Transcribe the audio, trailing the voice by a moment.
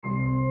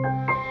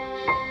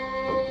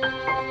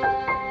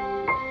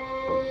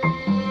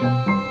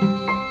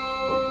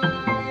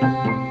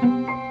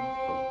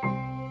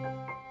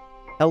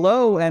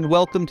Hello, and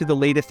welcome to the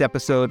latest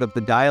episode of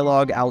the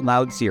Dialogue Out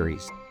Loud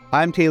series.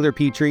 I'm Taylor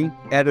Petrie,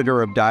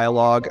 editor of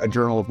Dialogue, a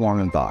journal of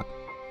Mormon thought.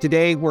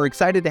 Today, we're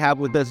excited to have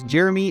with us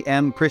Jeremy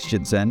M.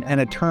 Christiansen, an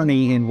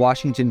attorney in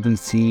Washington,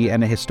 D.C.,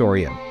 and a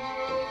historian.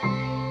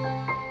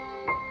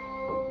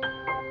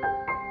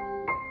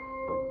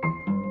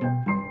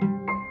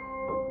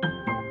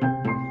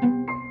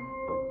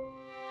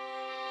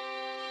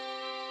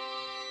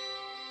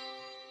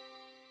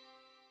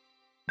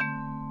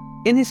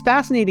 In his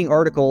fascinating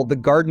article, The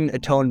Garden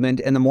Atonement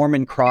and the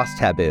Mormon Cross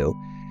Taboo,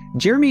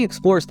 Jeremy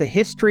explores the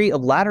history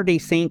of Latter-day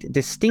Saint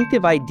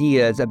distinctive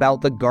ideas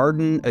about the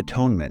Garden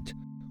Atonement,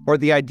 or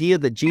the idea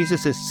that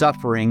Jesus'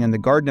 suffering in the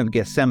Garden of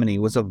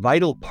Gethsemane was a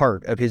vital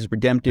part of his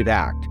redemptive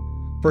act,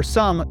 for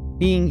some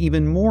being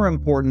even more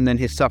important than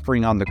his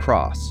suffering on the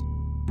cross.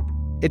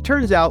 It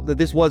turns out that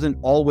this wasn't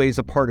always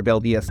a part of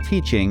LDS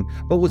teaching,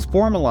 but was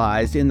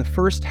formalized in the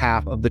first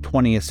half of the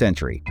 20th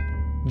century.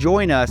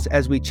 Join us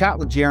as we chat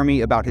with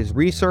Jeremy about his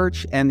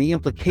research and the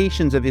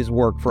implications of his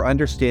work for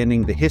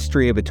understanding the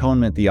history of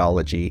atonement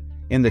theology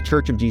in the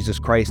Church of Jesus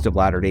Christ of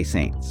Latter-day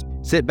Saints.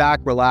 Sit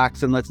back,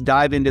 relax, and let's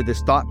dive into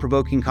this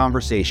thought-provoking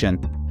conversation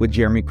with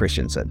Jeremy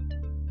Christiansen.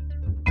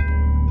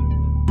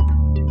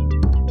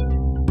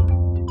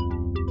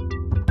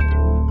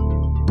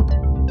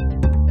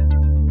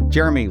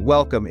 Jeremy,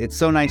 welcome. It's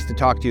so nice to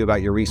talk to you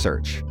about your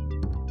research.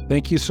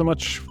 Thank you so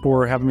much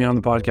for having me on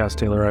the podcast,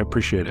 Taylor. I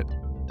appreciate it.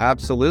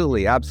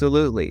 Absolutely,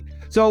 absolutely.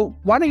 So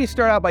why don't you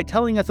start out by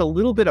telling us a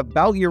little bit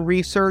about your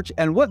research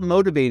and what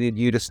motivated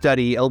you to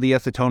study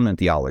LDS atonement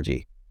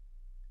theology?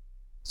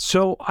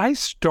 So I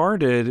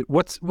started,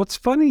 what's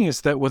funny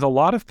is that with a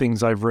lot of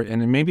things I've written,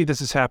 and maybe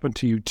this has happened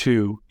to you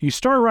too, you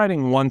start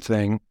writing one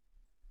thing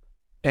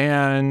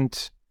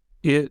and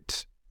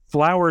it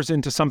flowers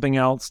into something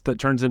else that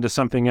turns into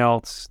something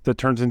else that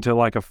turns into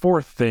like a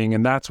fourth thing,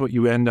 and that's what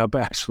you end up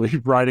actually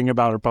writing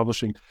about or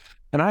publishing.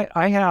 And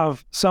I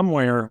have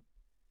somewhere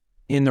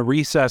in the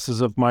recesses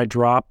of my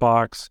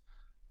Dropbox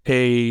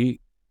a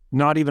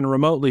not even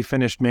remotely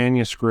finished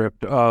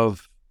manuscript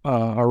of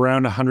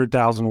around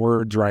 100,000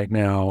 words right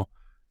now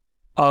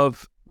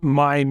of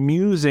my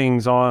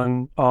musings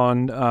on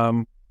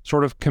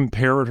sort of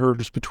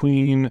comparators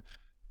between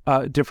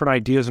different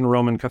ideas in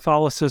Roman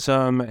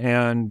Catholicism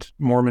and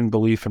Mormon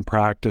belief and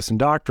practice and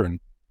doctrine.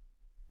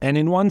 And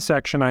in one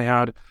section I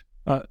had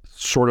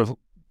sort of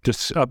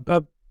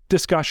a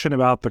discussion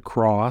about the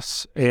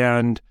cross,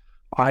 and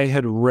I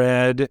had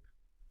read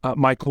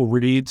Michael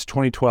Reed's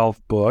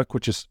 2012 book,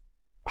 which is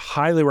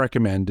highly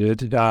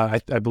recommended. I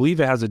believe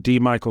it has a D.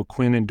 Michael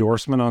Quinn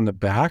endorsement on the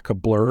back, a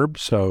blurb.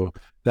 So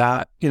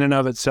that in and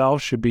of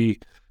itself should be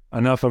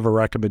enough of a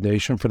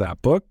recommendation for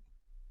that book.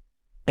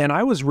 And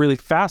I was really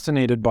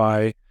fascinated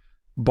by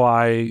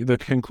the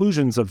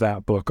conclusions of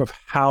that book, of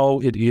how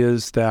it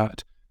is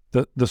that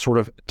the sort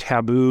of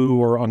taboo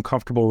or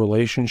uncomfortable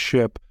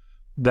relationship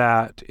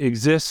that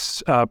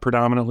exists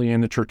predominantly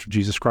in the Church of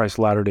Jesus Christ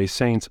Latter-day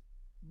Saints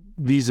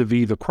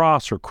vis-a-vis the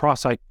cross or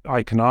cross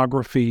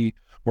iconography,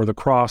 or the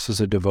cross as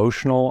a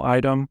devotional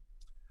item,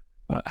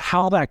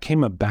 how that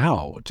came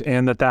about,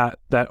 and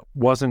that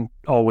wasn't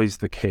always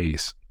the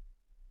case.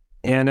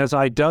 And as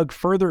I dug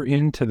further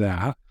into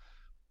that,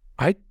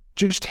 I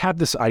just had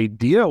this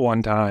idea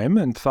one time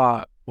and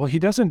thought, well, he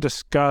doesn't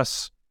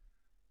discuss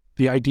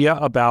the idea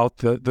about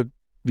the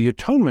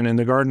atonement in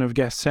the Garden of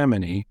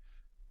Gethsemane.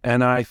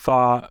 And I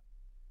thought,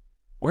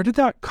 where did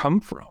that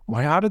come from?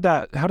 How did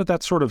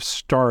that sort of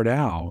start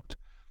out?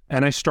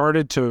 And I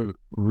started to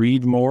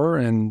read more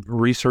and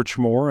research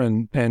more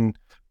and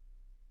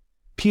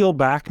peel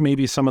back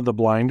maybe some of the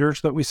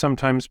blinders that we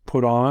sometimes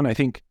put on. I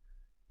think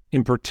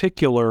in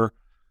particular,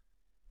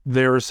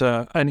 there's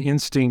an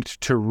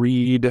instinct to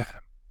read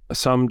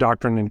some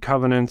Doctrine and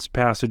Covenants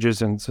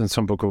passages and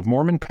some Book of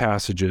Mormon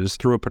passages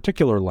through a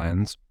particular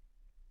lens.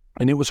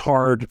 And it was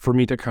hard for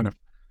me to kind of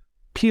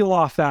peel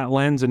off that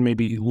lens and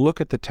maybe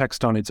look at the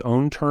text on its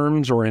own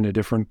terms or in a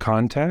different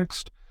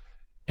context.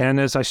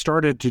 And as I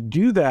started to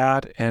do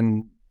that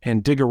and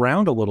dig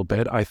around a little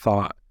bit, I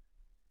thought,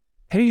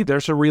 hey,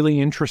 there's a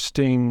really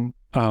interesting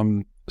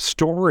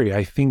story,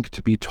 I think,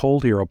 to be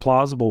told here, a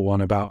plausible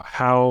one, about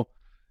how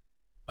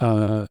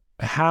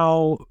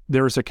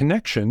there's a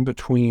connection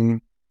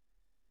between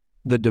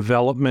the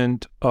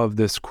development of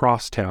this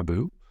cross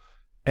taboo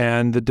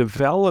and the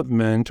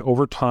development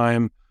over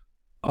time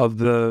of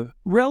the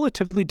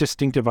relatively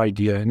distinctive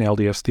idea in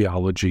LDS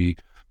theology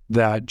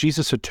that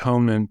Jesus'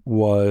 atonement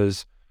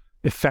was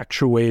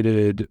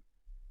effectuated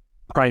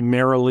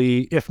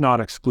primarily, if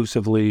not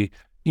exclusively,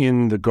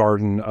 in the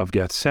Garden of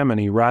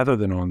Gethsemane rather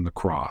than on the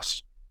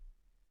cross.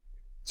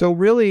 So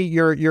really,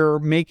 you're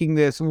making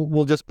this,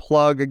 we'll just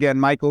plug again,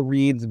 Michael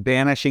Reed's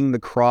Banishing the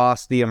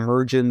Cross, the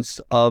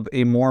Emergence of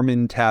a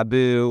Mormon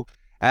Taboo,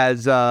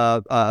 as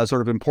a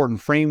sort of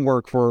important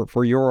framework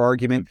for your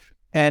argument.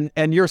 And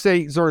you're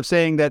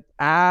saying that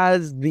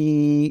as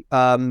the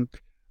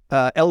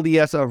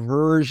LDS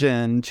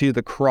aversion to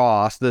the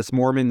cross, this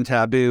Mormon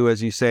taboo,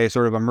 as you say,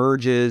 sort of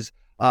emerges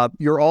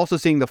You're also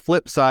seeing the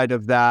flip side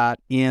of that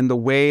in the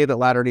way that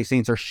Latter-day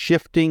Saints are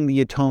shifting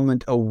the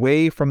atonement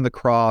away from the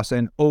cross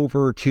and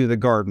over to the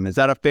garden. Is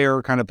that a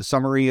fair kind of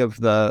summary of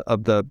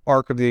the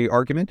arc of the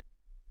argument?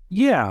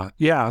 Yeah.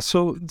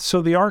 So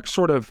the arc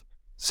sort of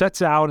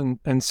sets out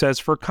and says,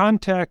 for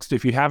context,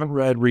 if you haven't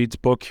read Reed's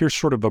book, here's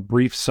sort of a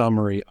brief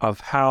summary of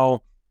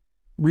how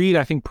Reed,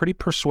 I think, pretty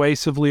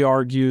persuasively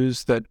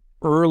argues that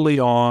early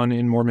on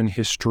in Mormon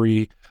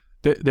history,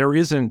 there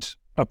isn't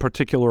a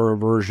particular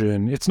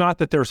aversion. It's not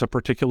that there's a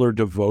particular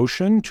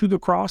devotion to the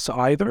cross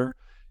either.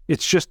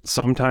 It's just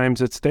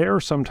sometimes it's there,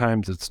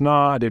 sometimes it's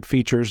not. It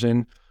features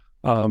in,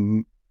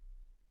 the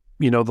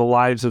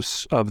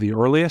lives of the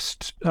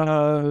earliest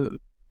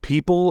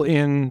people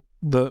in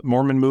the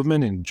Mormon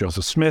movement, in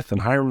Joseph Smith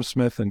and Hiram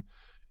Smith, and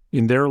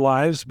in their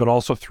lives, but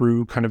also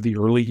through kind of the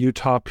early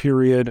Utah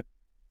period.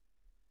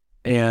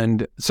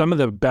 And some of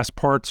the best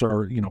parts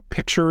are,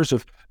 pictures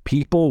of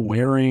people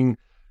wearing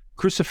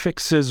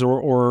crucifixes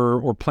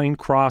or plain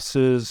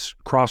crosses,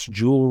 cross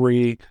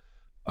jewelry,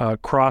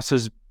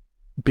 crosses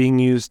being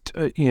used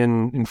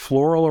in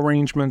floral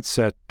arrangements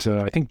at,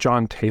 I think,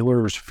 John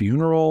Taylor's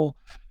funeral.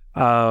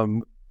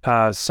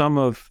 Some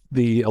of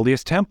the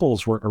earliest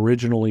temples were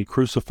originally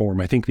cruciform.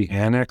 I think the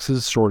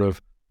annexes sort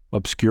of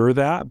obscure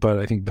that, but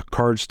I think the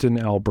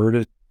Cardston,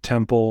 Alberta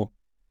temple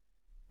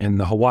and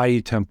the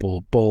Hawaii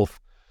temple both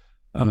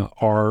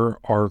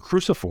are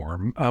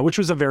cruciform, which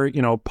was a very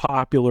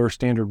popular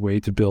standard way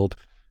to build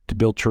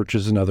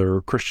churches and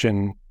other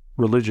Christian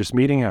religious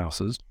meeting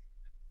houses.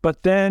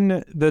 But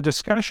then the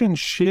discussion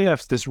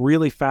shifts, this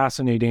really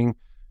fascinating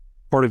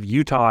part of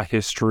Utah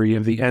history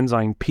of the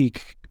Ensign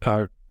Peak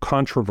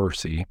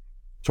controversy.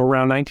 So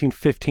around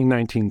 1915,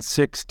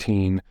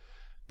 1916,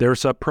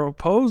 there's a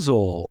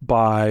proposal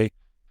by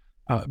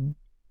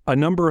a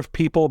number of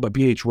people, but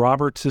B.H.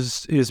 Roberts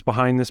is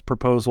behind this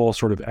proposal,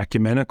 sort of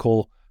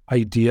ecumenical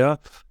idea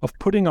of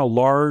putting a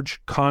large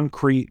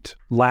concrete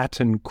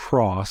Latin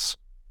cross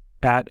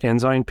at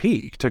Ensign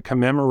Peak to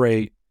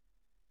commemorate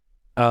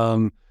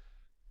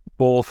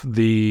both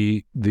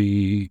the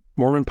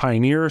Mormon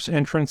pioneers'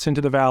 entrance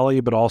into the valley,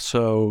 but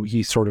also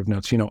he sort of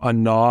notes, a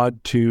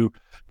nod to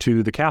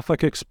the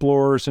Catholic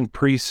explorers and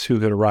priests who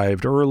had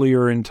arrived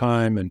earlier in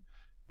time,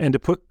 and to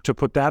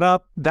put that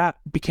up, that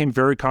became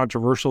very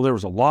controversial. There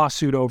was a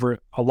lawsuit over it.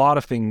 A lot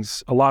of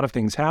things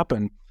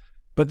happened,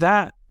 but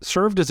that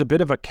served as a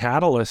bit of a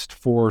catalyst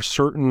for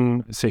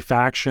certain, say,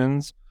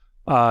 factions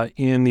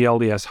in the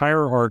LDS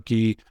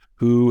hierarchy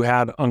who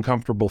had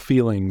uncomfortable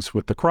feelings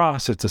with the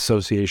cross, its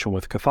association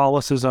with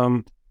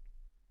Catholicism,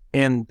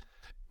 and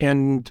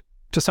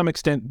to some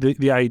extent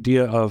the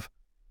idea of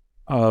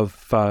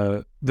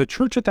the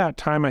church at that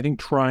time, I think,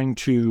 trying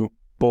to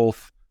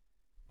both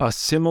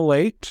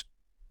assimilate,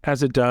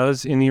 as it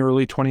does in the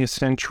early 20th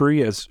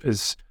century, as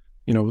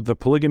the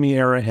polygamy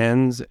era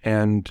ends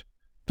and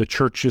the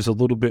church is a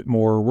little bit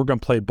more, we're going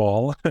to play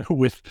ball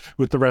with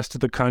the rest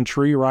of the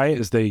country, right,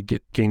 as they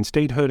gain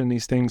statehood and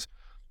these things.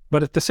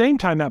 But at the same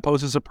time, that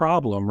poses a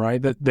problem,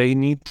 right, that they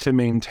need to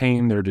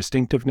maintain their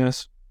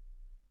distinctiveness.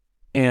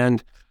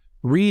 And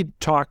Reed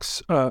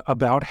talks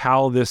about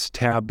how this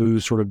taboo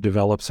sort of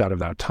develops out of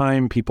that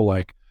time. People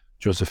like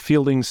Joseph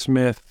Fielding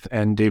Smith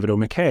and David O.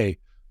 McKay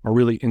are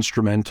really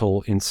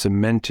instrumental in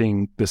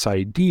cementing this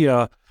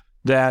idea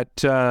that,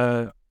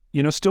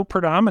 still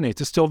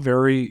predominates. It's still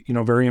very,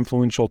 very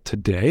influential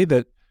today,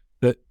 that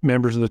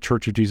members of the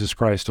Church of Jesus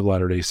Christ of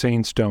Latter-day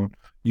Saints don't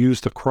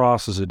use the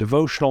cross as a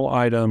devotional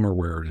item or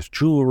wear it as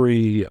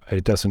jewelry.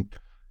 It doesn't,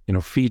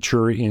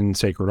 feature in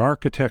sacred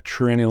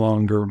architecture any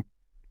longer.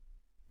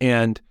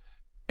 And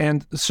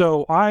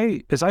so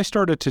as I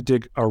started to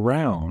dig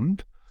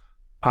around,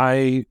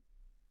 I,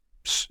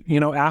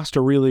 asked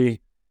a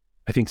really,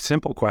 I think,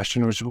 simple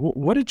question, which was,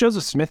 what did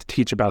Joseph Smith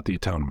teach about the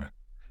atonement?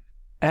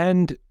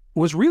 And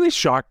was really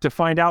shocked to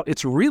find out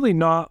it's really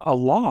not a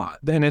lot.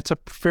 And it's a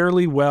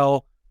fairly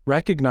well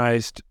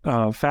recognized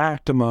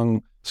fact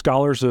among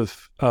scholars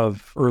of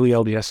early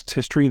LDS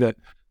history that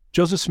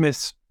Joseph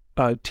Smith's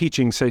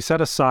teachings, say,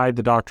 set aside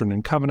the Doctrine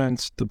and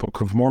Covenants, the Book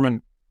of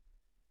Mormon,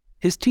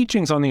 his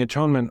teachings on the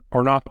atonement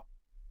are not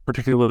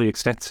particularly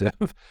extensive.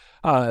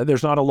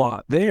 There's not a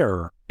lot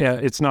there.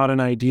 It's not an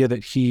idea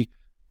that he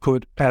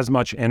put as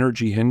much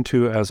energy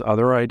into as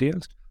other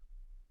ideas.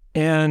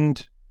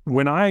 And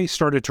when I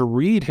started to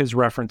read his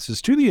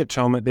references to the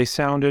atonement, they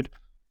sounded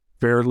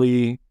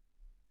fairly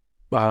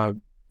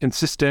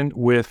consistent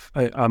with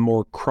a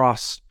more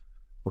cross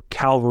or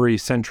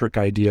Calvary-centric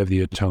idea of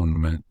the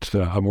atonement,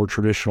 a more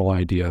traditional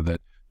idea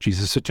that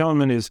Jesus'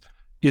 atonement is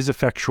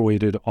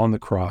effectuated on the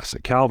cross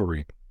at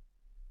Calvary.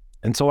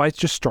 And so I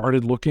just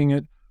started looking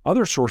at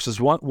other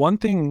sources. One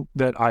thing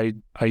that I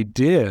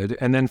did,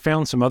 and then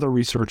found some other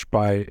research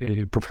by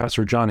a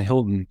Professor John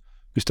Hilton,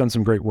 who's done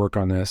some great work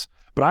on this.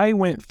 But I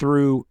went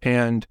through,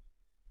 and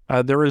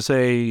there is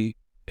a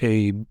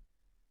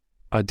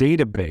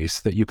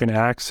database that you can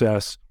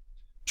access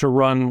to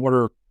run what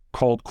are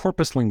called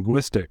corpus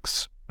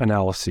linguistics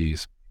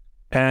analyses.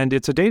 And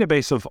it's a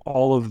database of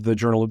all of the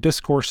Journal of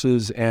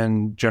Discourses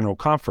and General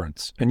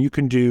Conference. And you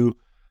can do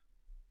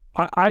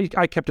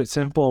I kept it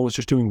simple. I was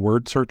just doing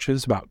word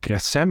searches about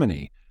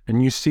Gethsemane,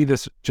 and you see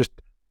this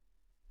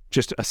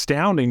just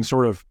astounding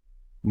sort of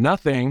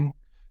nothing,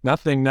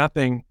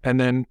 and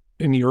then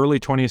in the early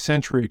 20th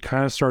century, it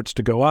kind of starts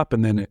to go up,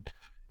 and then it,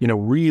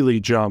 really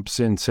jumps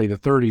in, say, the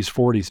 30s,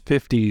 40s,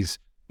 50s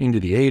into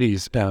the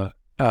 80s,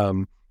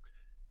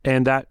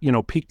 and that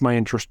piqued my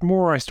interest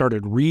more. I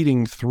started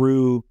reading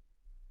through.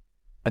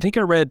 I think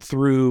I read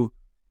through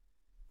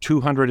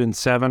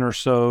 207 or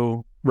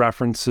so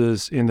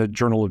references in the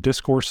Journal of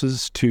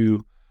Discourses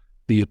to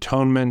the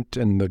atonement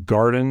and the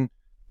garden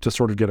to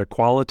sort of get a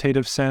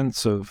qualitative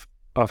sense of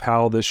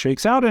how this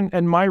shakes out.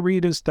 And my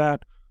read is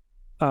that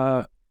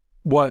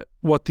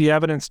what the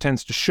evidence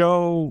tends to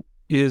show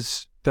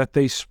is that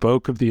they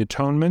spoke of the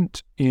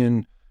atonement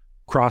in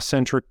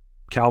cross-centric,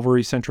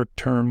 Calvary-centric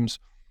terms,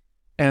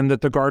 and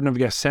that the Garden of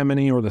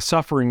Gethsemane, or the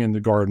suffering in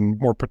the garden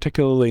more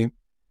particularly,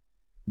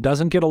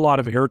 doesn't get a lot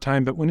of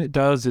airtime, but when it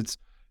does, it's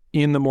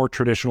in the more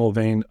traditional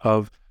vein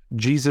of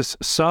Jesus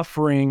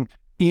suffering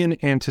in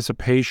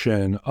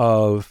anticipation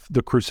of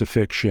the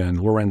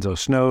crucifixion. Lorenzo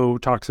Snow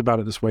talks about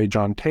it this way.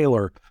 John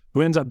Taylor,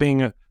 who ends up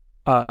being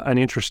an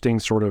interesting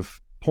sort of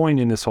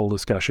point in this whole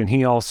discussion,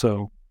 he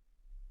also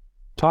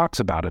talks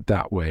about it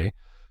that way.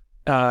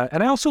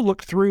 And I also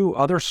looked through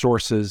other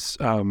sources.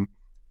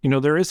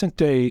 There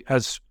isn't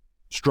as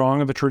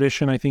strong of a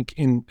tradition, I think,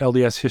 in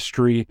LDS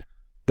history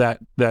that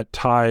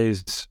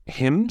ties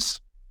hymns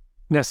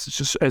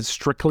as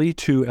strictly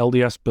to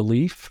LDS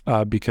belief,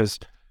 because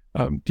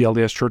the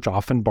LDS Church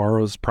often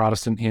borrows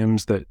Protestant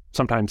hymns that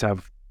sometimes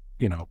have,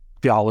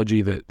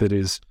 theology that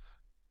is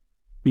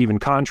even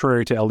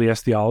contrary to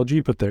LDS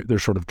theology, but they're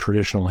sort of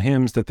traditional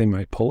hymns that they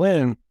might pull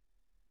in.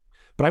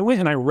 But I went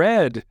and I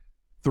read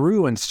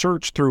through and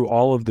searched through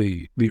all of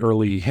the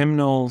early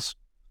hymnals,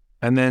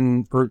 and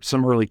then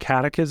some early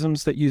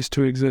catechisms that used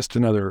to exist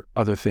and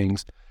other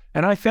things.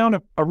 And I found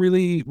a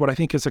really, what I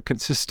think is a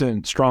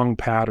consistent, strong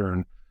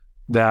pattern,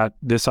 that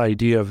this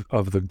idea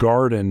of the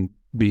garden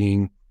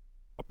being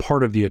a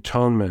part of the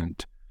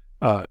atonement,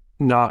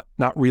 not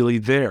really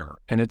there.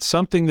 And it's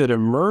something that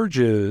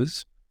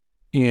emerges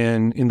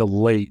in the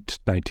late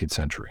 19th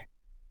century.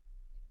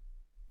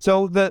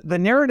 So the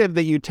narrative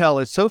that you tell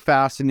is so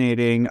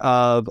fascinating,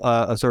 of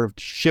a sort of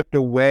shift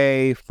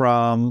away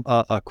from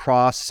a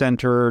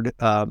cross-centered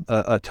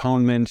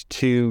atonement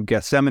to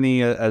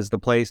Gethsemane as the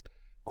place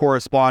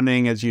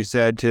corresponding, as you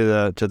said,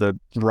 to the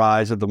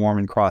rise of the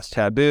Mormon cross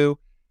taboo.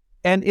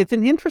 And it's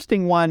an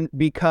interesting one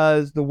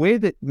because the way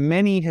that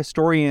many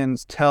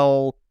historians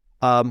tell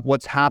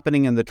what's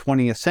happening in the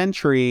 20th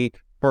century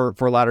for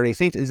Latter-day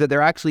Saints is that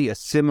they're actually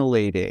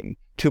assimilating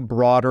to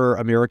broader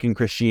American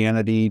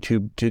Christianity,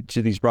 to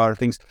these broader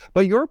things.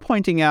 But you're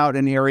pointing out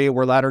an area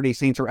where Latter-day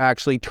Saints are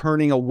actually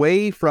turning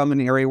away from an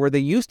area where they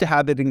used to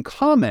have it in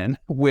common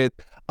with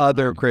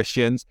other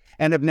Christians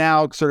and have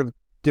now sort of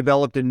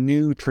developed a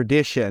new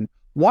tradition.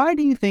 Why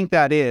do you think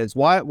that is?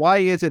 Why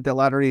is it that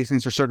Latter-day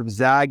Saints are sort of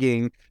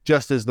zagging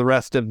just as the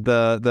rest of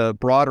the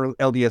broader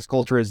LDS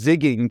culture is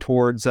zigging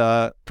towards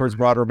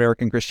broader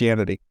American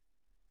Christianity?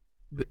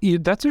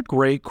 That's a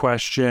great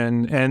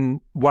question.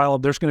 And while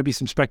there's going to be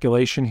some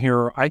speculation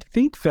here, I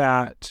think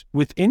that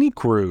with any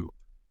group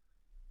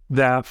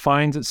that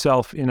finds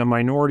itself in a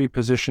minority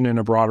position in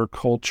a broader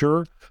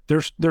culture,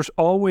 there's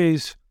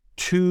always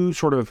two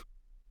sort of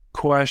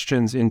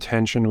questions in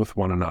tension with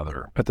one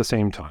another at the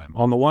same time.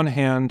 On the one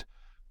hand,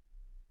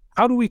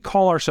 how do we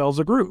call ourselves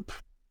a group?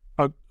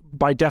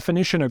 By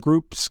definition, a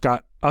group's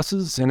got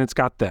us's and it's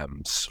got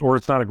them's, or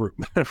it's not a group,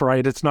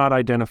 right? It's not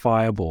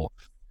identifiable.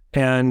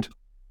 And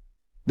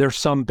there's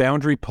some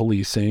boundary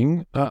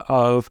policing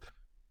of,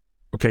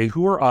 okay,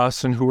 who are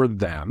us and who are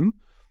them?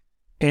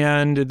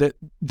 And that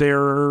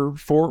there,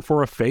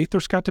 for a faith,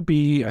 there's got to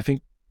be, I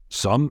think,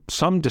 some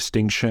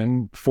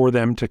distinction for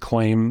them to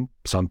claim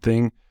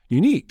something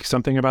unique,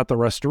 something about the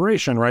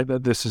restoration, right?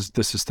 That this is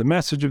the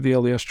message of the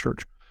LDS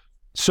Church.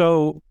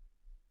 So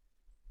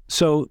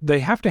they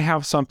have to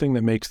have something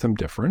that makes them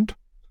different.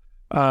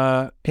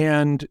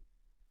 And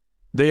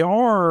they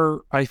are,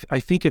 I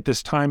think at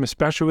this time,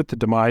 especially with the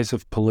demise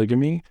of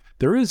polygamy,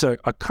 there is a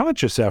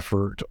conscious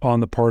effort on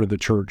the part of the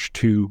church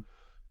to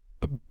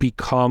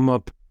become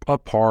a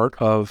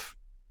part of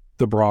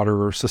the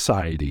broader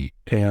society.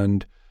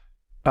 And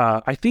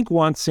I think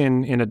once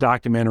in a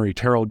documentary,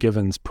 Terrell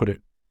Givens put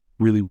it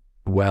really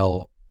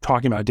well,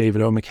 talking about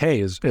David O.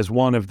 McKay as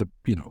one of the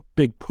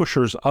big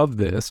pushers of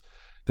this,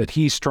 that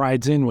he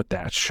strides in with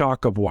that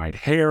shock of white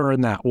hair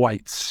and that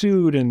white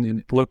suit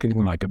and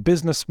looking like a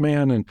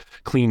businessman and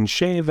clean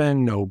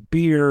shaven, no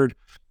beard.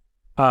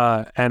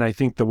 And I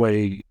think the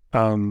way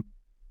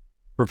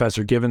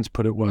Professor Givens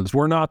put it was,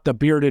 we're not the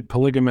bearded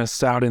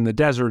polygamists out in the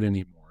desert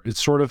anymore.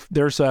 It's sort of,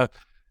 there is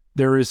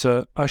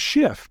a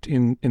shift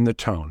in the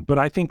tone. But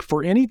I think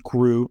for any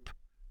group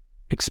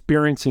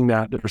experiencing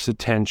that, there's a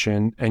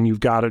tension, and you've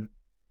got to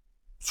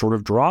sort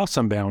of draw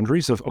some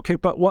boundaries of, okay,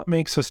 but what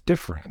makes us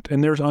different?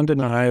 And there's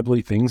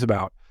undeniably things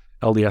about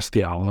LDS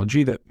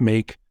theology that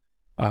make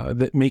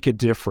that make it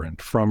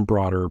different from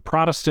broader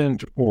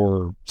Protestant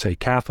or, say,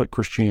 Catholic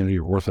Christianity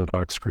or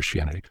Orthodox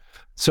Christianity.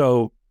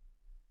 So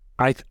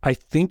I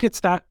think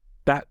it's that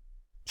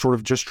sort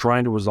of just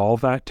trying to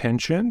resolve that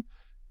tension.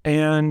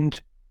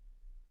 And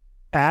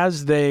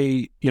as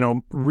they,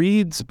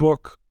 Reed's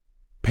book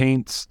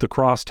paints the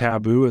cross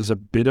taboo as a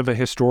bit of a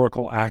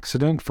historical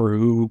accident for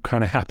who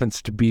kind of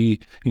happens to be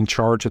in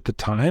charge at the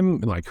time,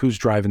 like who's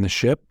driving the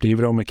ship.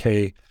 David O.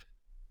 McKay,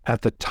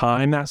 at the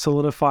time that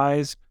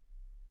solidifies,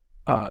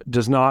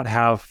 does not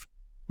have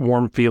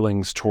warm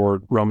feelings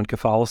toward Roman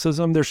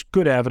Catholicism. There's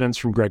good evidence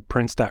from Greg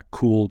Prince that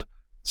cooled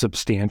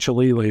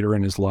substantially later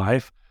in his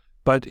life.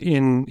 But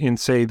in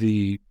say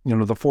the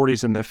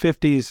 40s and the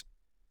 50s,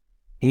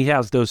 he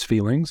has those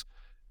feelings.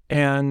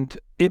 And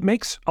it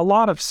makes a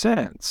lot of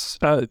sense.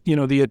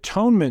 The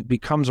atonement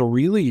becomes a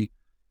really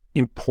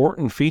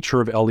important feature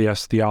of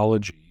LDS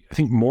theology. I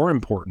think more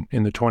important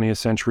in the 20th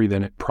century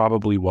than it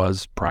probably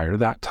was prior to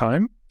that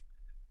time.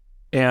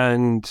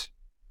 And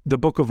the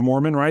Book of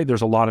Mormon, right?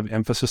 There's a lot of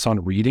emphasis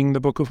on reading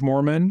the Book of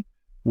Mormon,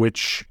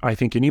 which I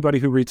think anybody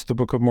who reads the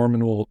Book of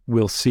Mormon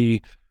will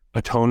see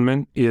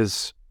atonement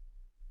is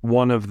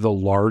one of the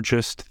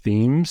largest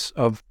themes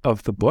of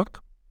the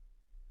book.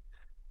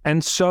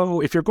 And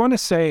so if you're going to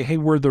say, hey,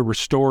 we're the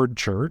restored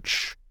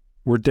church,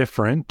 we're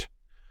different,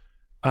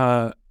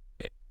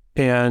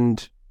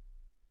 and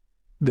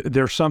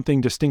there's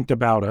something distinct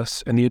about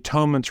us, and the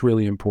atonement's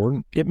really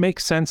important, it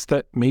makes sense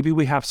that maybe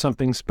we have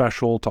something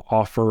special to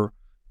offer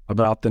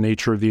about the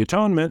nature of the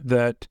atonement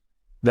that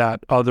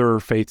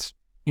other faiths,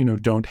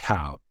 don't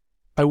have.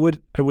 I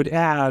would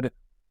add,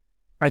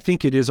 I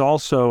think it is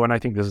also, and I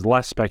think this is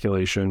less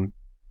speculation,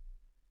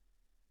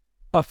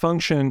 a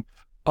function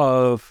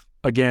of,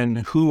 again,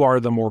 who are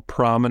the more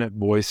prominent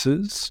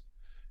voices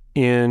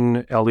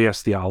in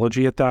LDS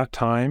theology at that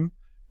time,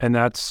 and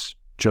that's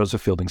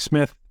Joseph Fielding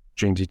Smith,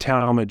 James E.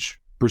 Talmage,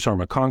 Bruce R.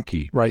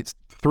 McConkie, right?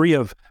 Three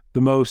of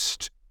the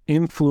most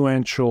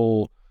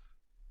influential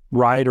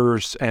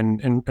writers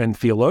and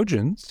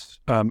theologians,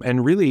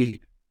 and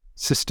really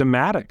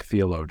systematic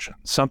theologians,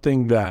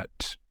 something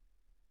that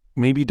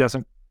maybe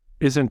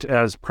isn't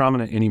as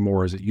prominent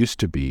anymore as it used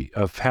to be,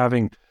 of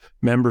having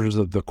members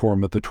of the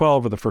Quorum of the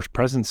 12 or the First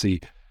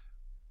Presidency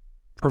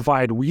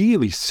provide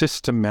really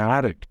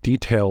systematic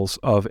details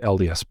of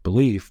LDS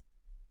belief.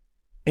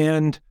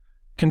 And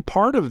can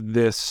part of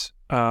this,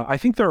 I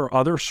think there are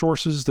other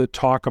sources that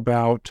talk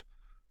about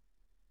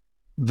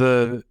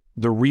the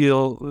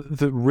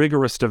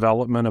rigorous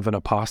development of an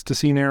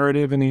apostasy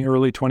narrative in the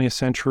early 20th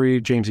century.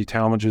 James E.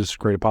 Talmage's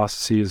Great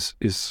Apostasy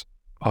is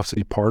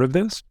obviously part of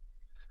this.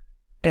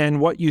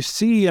 And what you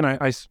see, and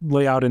I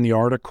lay out in the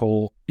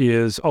article,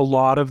 is a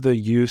lot of the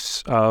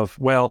use of,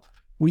 well,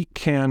 we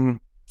can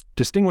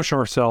distinguish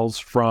ourselves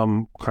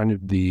from kind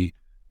of the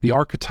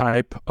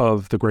archetype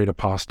of the Great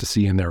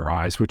Apostasy in their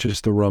eyes, which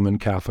is the Roman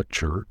Catholic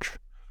Church.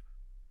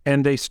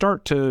 And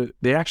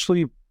they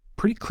actually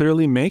pretty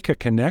clearly make a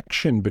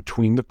connection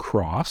between the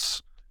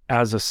cross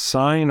as a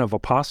sign of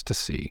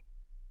apostasy.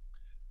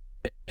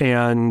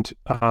 And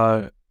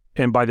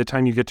by the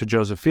time you get to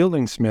Joseph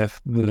Fielding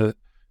Smith,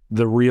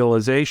 the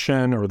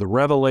realization or the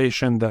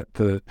revelation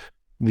that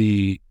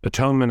the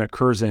atonement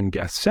occurs in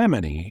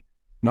Gethsemane,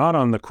 not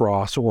on the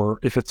cross, or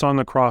if it's on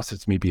the cross,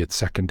 it's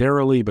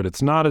secondarily, but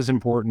it's not as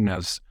important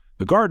as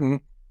the garden,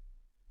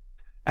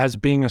 as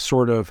being a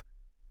sort of,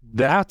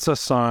 that's a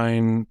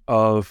sign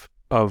of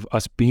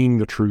us being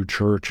the true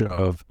church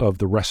of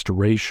the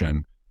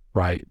restoration,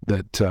 right?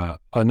 That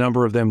a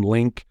number of them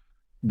link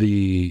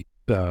the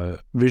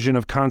vision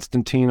of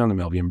Constantine on the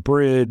Milvian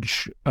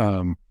Bridge,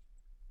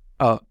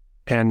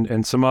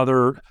 and some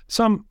other,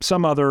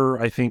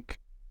 I think,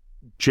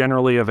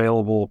 generally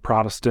available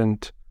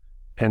Protestant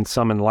and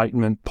some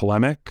Enlightenment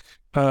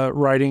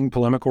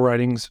polemical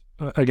writings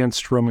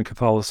against Roman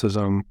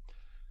Catholicism.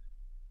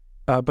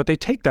 But they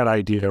take that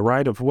idea,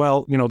 right, of,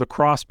 well, the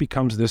cross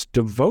becomes this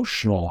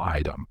devotional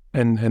item.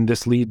 And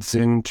this leads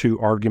into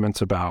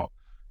arguments about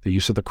the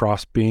use of the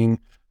cross being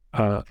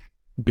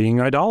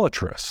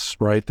idolatrous,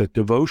 right? That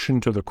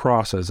devotion to the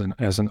cross as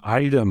an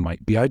item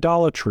might be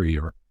idolatry,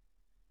 or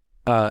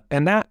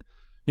and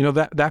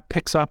that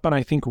picks up, and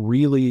I think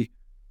really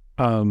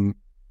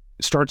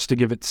starts to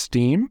give it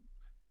steam.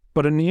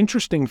 But an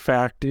interesting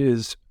fact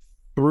is,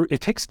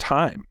 it takes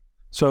time.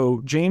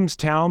 So James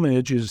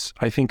Talmage is,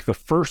 I think, the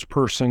first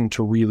person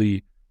to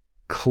really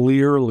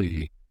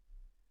clearly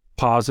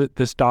posit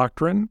this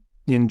doctrine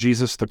in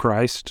Jesus the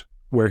Christ,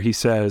 where he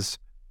says,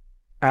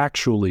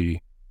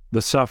 actually,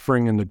 the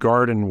suffering in the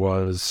garden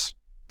was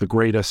the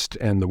greatest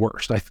and the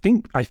worst. I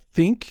think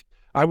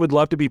I would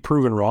love to be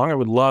proven wrong. I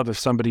would love if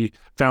somebody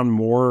found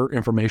more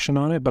information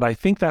on it, but I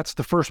think that's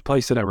the first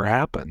place it ever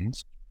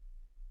happens.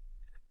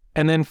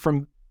 And then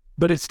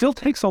but it still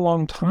takes a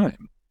long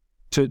time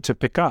to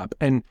pick up.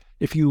 And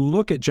if you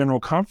look at General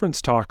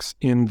Conference talks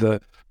in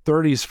the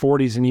 30s,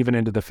 40s, and even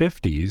into the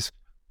 50s,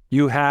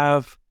 you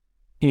have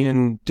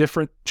in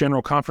different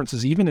General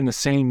Conferences, even in the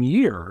same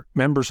year,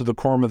 members of the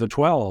Quorum of the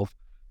 12,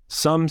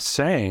 some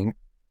saying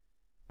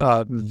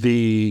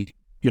the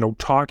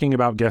talking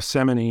about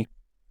Gethsemane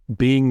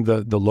being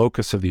the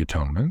locus of the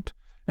atonement,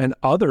 and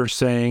others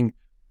saying,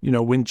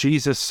 when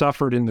Jesus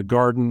suffered in the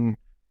garden,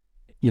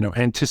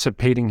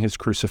 anticipating his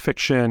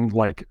crucifixion,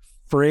 like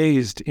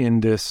phrased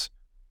in this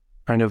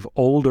kind of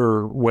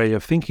older way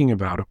of thinking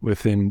about it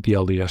within the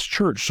LDS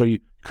Church. So you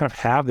kind of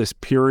have this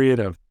period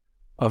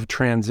of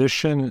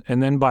transition,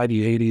 and then by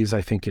the 80s,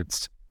 I think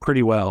it's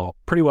pretty well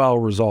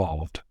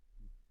resolved.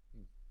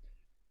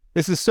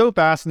 This is so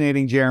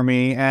fascinating,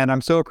 Jeremy, and I'm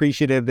so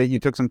appreciative that you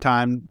took some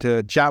time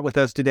to chat with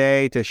us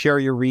today, to share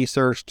your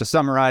research, to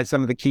summarize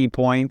some of the key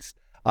points.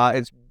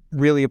 It's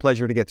really a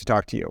pleasure to get to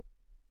talk to you.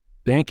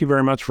 Thank you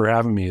very much for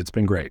having me. It's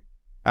been great.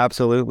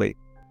 Absolutely.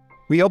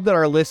 We hope that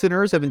our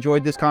listeners have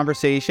enjoyed this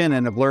conversation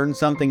and have learned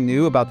something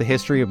new about the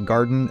history of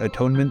garden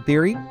atonement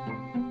theory.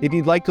 If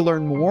you'd like to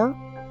learn more,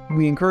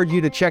 we encourage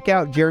you to check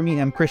out Jeremy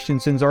M.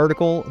 Christiansen's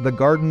article, The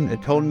Garden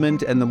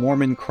Atonement and the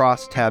Mormon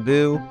Cross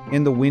Taboo,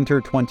 in the winter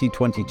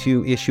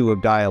 2022 issue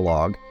of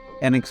Dialogue,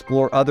 and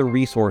explore other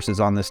resources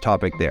on this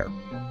topic there.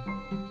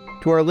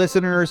 To our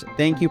listeners,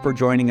 thank you for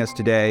joining us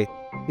today.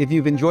 If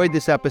you've enjoyed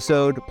this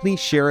episode, please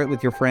share it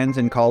with your friends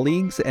and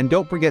colleagues, and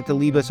don't forget to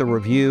leave us a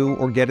review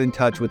or get in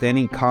touch with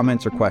any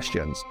comments or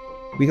questions.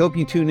 We hope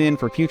you tune in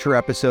for future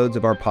episodes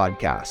of our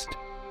podcast.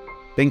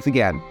 Thanks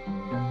again.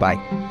 Bye.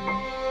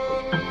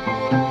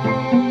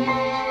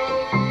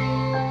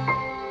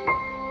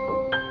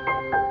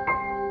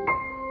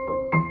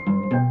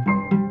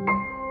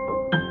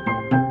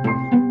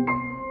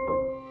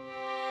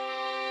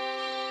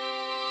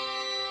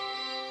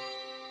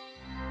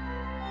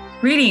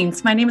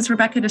 Greetings. My name is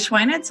Rebecca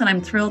DeSchweinitz, and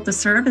I'm thrilled to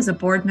serve as a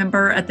board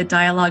member at the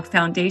Dialogue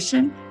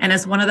Foundation and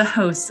as one of the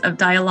hosts of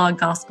Dialogue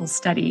Gospel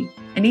Study.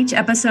 In each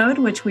episode,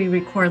 which we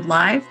record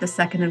live the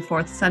second and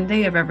fourth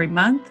Sunday of every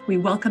month, we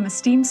welcome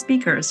esteemed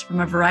speakers from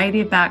a variety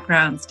of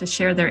backgrounds to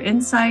share their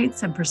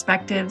insights and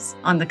perspectives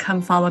on the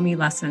Come Follow Me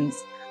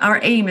lessons.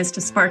 Our aim is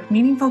to spark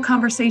meaningful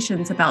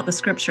conversations about the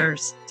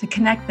scriptures, to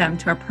connect them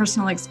to our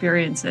personal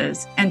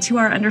experiences and to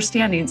our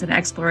understandings and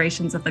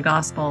explorations of the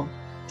gospel.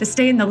 To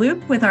stay in the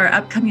loop with our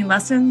upcoming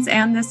lessons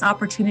and this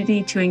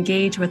opportunity to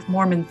engage with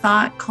Mormon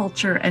thought,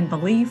 culture, and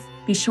belief,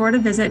 be sure to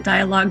visit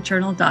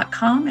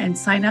dialoguejournal.com and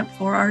sign up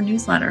for our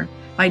newsletter.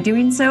 By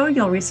doing so,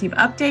 you'll receive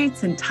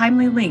updates and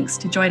timely links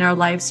to join our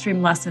live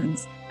stream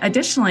lessons.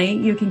 Additionally,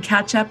 you can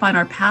catch up on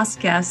our past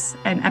guests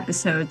and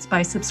episodes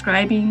by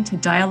subscribing to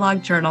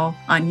Dialogue Journal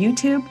on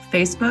YouTube,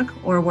 Facebook,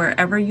 or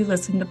wherever you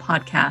listen to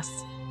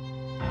podcasts.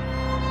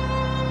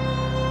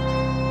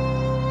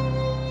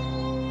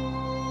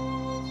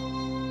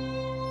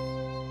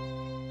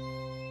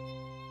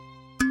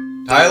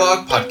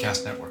 Dialogue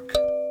Podcast Network.